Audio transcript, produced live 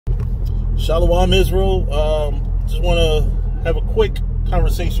Shalom Israel. Just want to have a quick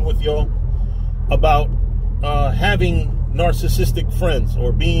conversation with y'all about having narcissistic friends,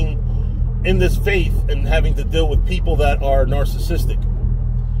 or being in this faith and having to deal with people that are narcissistic.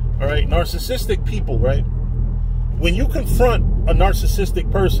 All right, narcissistic people, right? When you confront a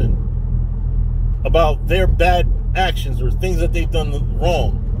narcissistic person about their bad actions or things that they've done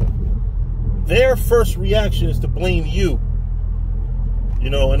wrong, their first reaction is to blame you. You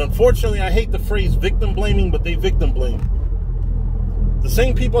know, and unfortunately, I hate the phrase victim blaming, but they victim blame. The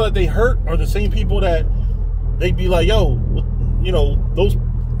same people that they hurt are the same people that they'd be like, yo, you know,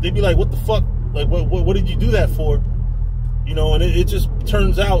 they'd be like, what the fuck? Like, what did you do that for? You know, and it just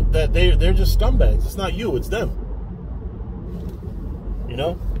turns out that they're just scumbags. It's not you, it's them. You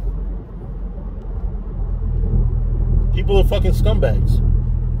know? People are fucking scumbags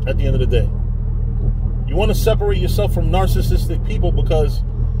at the end of the day. You want to separate yourself from narcissistic people because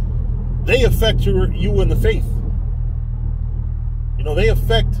they affect you in the faith. You know, they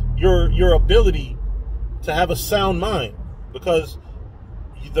affect your ability to have a sound mind, because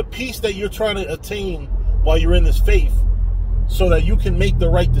the peace that you're trying to attain while you're in this faith, so that you can make the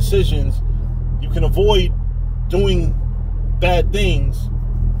right decisions, you can avoid doing bad things.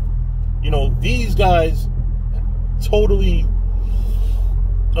 You know, these guys totally,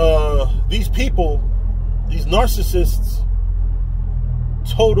 these people, these narcissists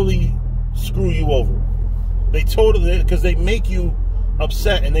totally screw you over. They totally, because they make you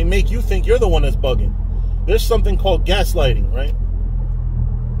upset and they make you think you're the one that's bugging. There's something called gaslighting, right?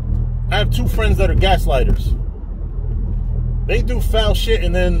 I have two friends that are gaslighters. They do foul shit,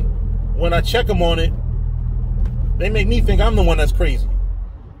 and then when I check them on it, they make me think I'm the one that's crazy.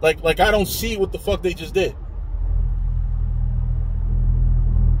 Like I don't see what the fuck they just did.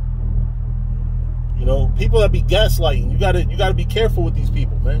 You know, people that be gaslighting, you gotta be careful with these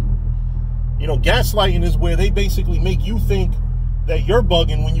people, man. You know, gaslighting is where they basically make you think that you're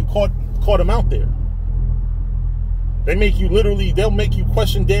bugging when you caught them out there. They make you they'll make you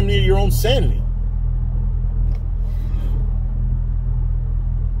question damn near your own sanity.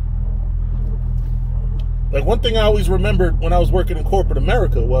 Like, one thing I always remembered when I was working in corporate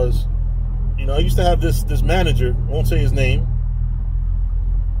America was, you know, I used to have this manager, I won't say his name,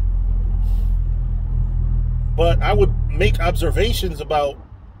 but I would make observations about,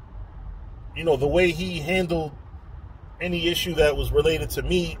 you know, the way he handled any issue that was related to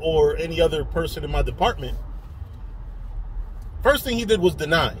me or any other person in my department. First thing he did was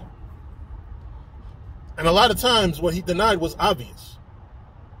deny. And a lot of times what he denied was obvious.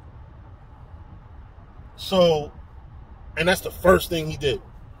 So, and that's the first thing he did.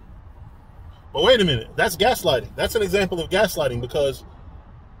 But wait a minute, that's gaslighting. That's an example of gaslighting, because,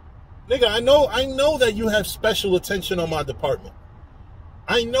 nigga, I know that you have special attention on my department.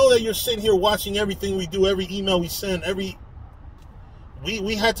 I know that you're sitting here watching everything we do, every email we send,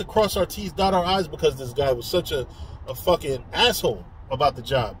 we had to cross our T's, dot our I's, because this guy was such a fucking asshole about the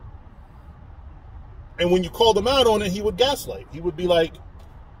job. And when you called him out on it, he would gaslight. He would be like,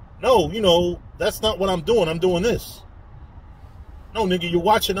 no, you know, that's not what I'm doing. I'm doing this. No, nigga, you're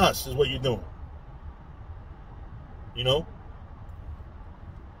watching us is what you're doing. You know?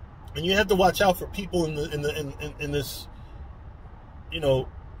 And you have to watch out for people in this, you know,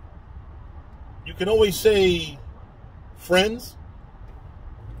 you can always say friends,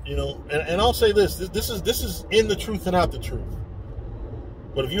 you know, and I'll say this is in the truth and out the truth.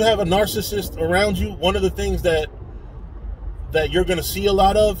 But if you have a narcissist around you, one of the things that you're going to see a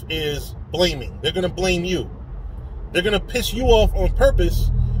lot of is blaming. They're going to blame you. They're going to piss you off on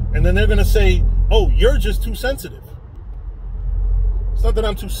purpose, and then they're going to say, oh, you're just too sensitive. It's not that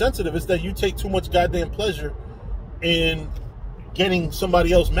I'm too sensitive, it's that you take too much goddamn pleasure in getting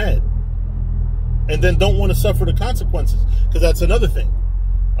somebody else mad, and then don't want to suffer the consequences. Because that's another thing.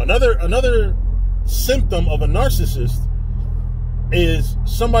 Another symptom of a narcissist is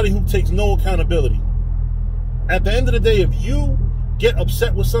somebody who takes no accountability. At the end of the day, if you get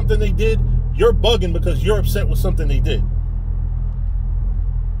upset with something they did, you're bugging because you're upset with something they did.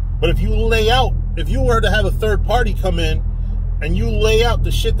 But if you were to have a third party come in and you lay out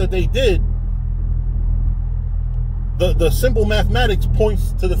the shit that they did, the simple mathematics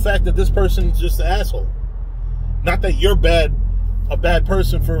points to the fact that this person is just an asshole. Not that you're a bad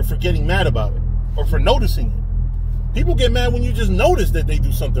person for getting mad about it or for noticing it. People get mad when you just notice that they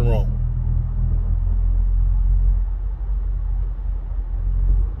do something wrong.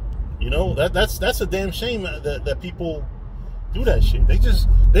 You know, that's a damn shame that people do that shit. They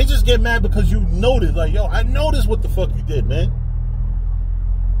just get mad because you notice, like, yo, I noticed what the fuck you did, man.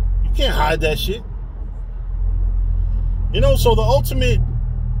 You can't hide that shit. You know, so the ultimate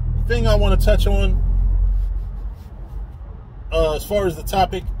thing I want to touch on, as far as the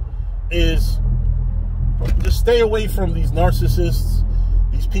topic, is just stay away from these narcissists,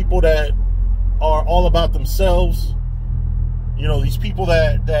 these people that are all about themselves. You know, these people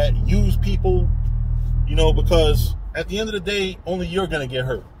that use people, you know, because at the end of the day, only you're going to get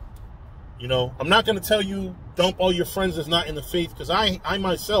hurt. You know, I'm not going to tell you dump all your friends that's not in the faith, because I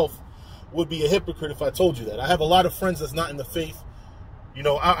myself would be a hypocrite if I told you that. I have a lot of friends that's not in the faith. You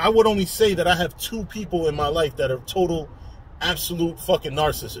know, I would only say that I have 2 people in my life that are total, absolute fucking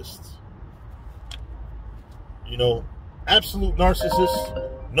narcissists. You know, absolute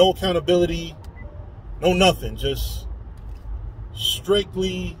narcissists, no accountability, no nothing, just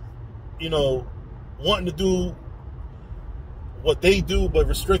strictly, you know, wanting to do what they do, but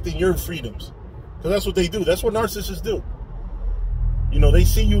restricting your freedoms. Because that's what they do. That's what narcissists do. You know, they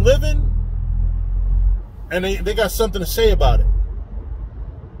see you living, and they got something to say about it.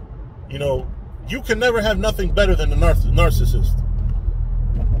 You know, you can never have nothing better than a narcissist.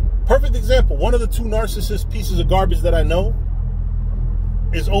 Perfect example. One of the 2 narcissist pieces of garbage that I know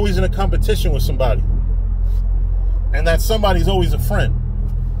is always in a competition with somebody. And that somebody's always a friend.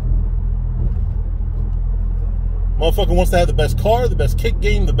 Motherfucker wants to have the best car, the best kick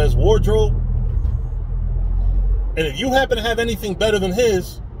game, the best wardrobe. And if you happen to have anything better than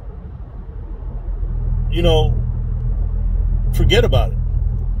his, you know, forget about it.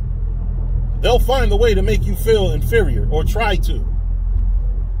 They'll find a way to make you feel inferior, or try to.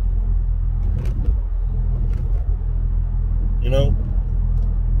 You know?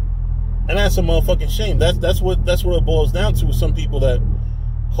 And that's a motherfucking shame. That's what it boils down to, with some people that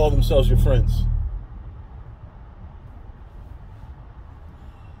call themselves your friends.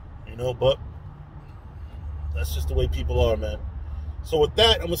 You know, but that's just the way people are, man. So with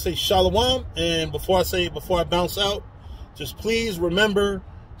that, I'm going to say shalom. And before I bounce out, just please remember,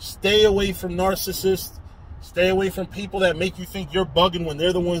 stay away from narcissists. Stay away from people that make you think you're bugging when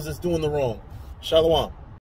they're the ones that's doing the wrong. Shalom.